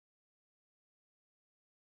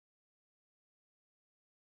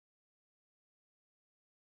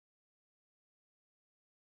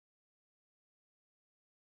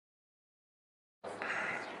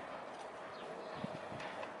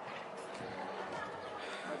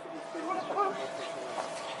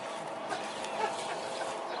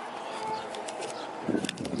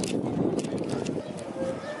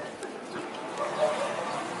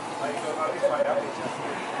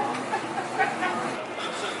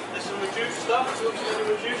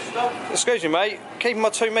Excuse me, mate. Keeping my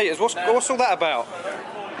 2 metres. What's all that about?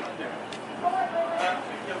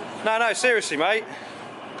 No, seriously, mate.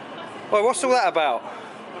 Well, what's all that about?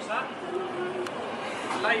 What's that?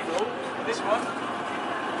 Label. This one.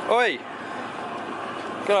 Oi.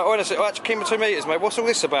 Honestly, actually, keep my 2 metres, mate. What's all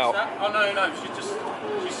this about? Oh no,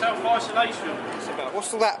 she's self-isolation.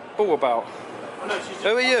 What's all that all about? Oh, no, she's just,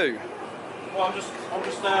 Who are you? Well, I'm just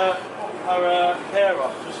her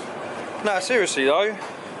carer. No, seriously though.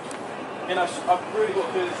 You know, I've really got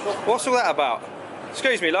to do this shop. What's all that about?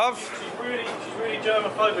 Excuse me, love. She's really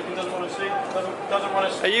germophobic and doesn't want to see. Doesn't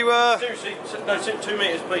want to. Are you Seriously, no, 2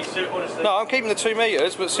 metres, please. Honestly. No, I'm keeping the 2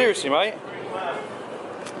 metres, but seriously, mate.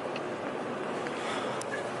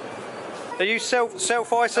 Are you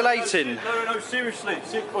self-isolating? No, seriously.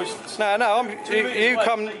 No,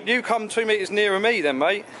 you come 2 metres nearer me then,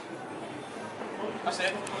 mate. That's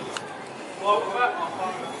it. Well,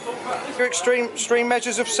 Your extreme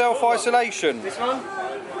measures of self-isolation. this one?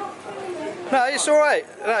 No, it's all right.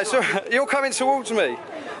 No, it's all right. You're coming towards me.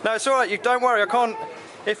 No, it's all right. You don't worry. I can't.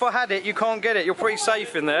 If I had it, you can't get it. You're pretty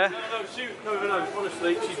safe in there. No.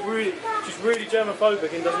 Honestly, she's really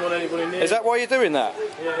germophobic and doesn't want anybody near. Is that why you're doing that?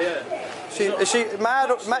 Yeah. Is she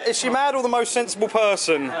mad? Is she mad or the most sensible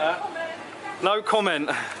person? No comment.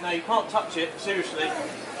 No, you can't touch it. Seriously.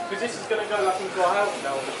 Because this is going to go up into our house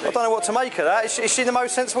now, obviously. I don't know what to make of that. Is she the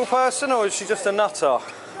most sensible person or is she just a nutter?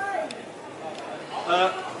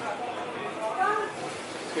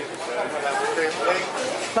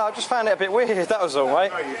 No, I just found it a bit weird, that was all,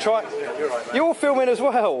 mate. Try. You're filming as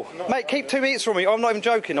well. Mate, keep 2 metres from me. I'm not even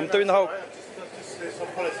joking. I'm doing the whole... It's on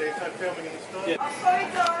policy. It's no filming in the store. I'm sorry,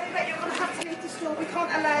 darling, but you're going to have to leave the store. We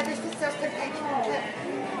can't allow this to just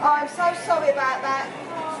I'm so sorry about that.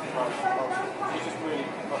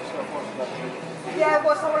 Yeah,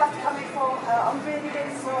 well, someone will have to come in for her. I'm really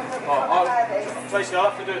sorry that we can't allow this. Tracy, I'll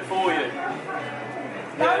have to do it for you.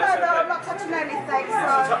 No, I'm not touching anything. So.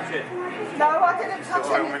 Touch it. No, I didn't touch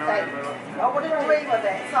anything. I wouldn't agree with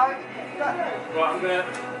it. So, but, Right, I'm going to...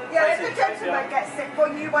 yeah, if the gentleman gets sick,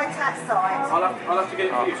 well, you wait outside. I'll have to get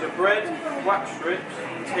it for you. So bread, wax strips,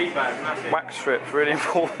 tea bag, and that's it. Wax strips, really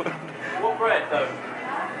important. What bread, though?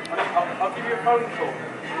 I'll give you a phone call.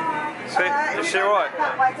 Is she alright?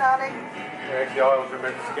 That way, darling. Yeah, the aisles are a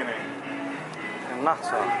bit skinny.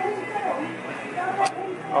 Nutter.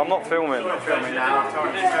 I'm not filming. Not filming now. It's not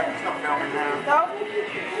filming now. No?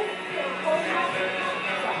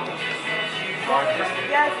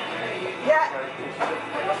 Yes. Yeah.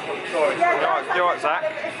 Sorry. You alright, Zach?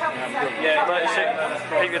 Yeah,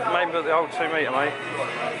 Keep your maybe the old 2 metre, mate.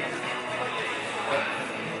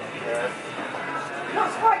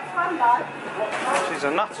 That's quite fun, though. She's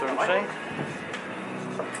a nutter, isn't she?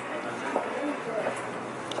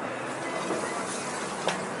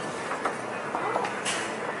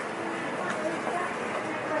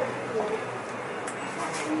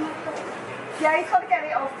 Yeah, he's got to get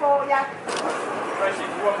it off for you. Tracy, do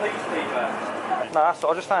you want these tea bags? No,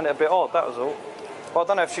 I just found it a bit odd, that was all. Well, I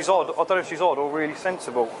don't know if she's odd. I don't know if she's odd or really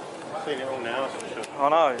sensible. I've seen it all now, that's for sure. I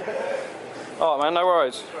know. Alright, man, no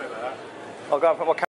worries. Sorry about that. I'll go and put my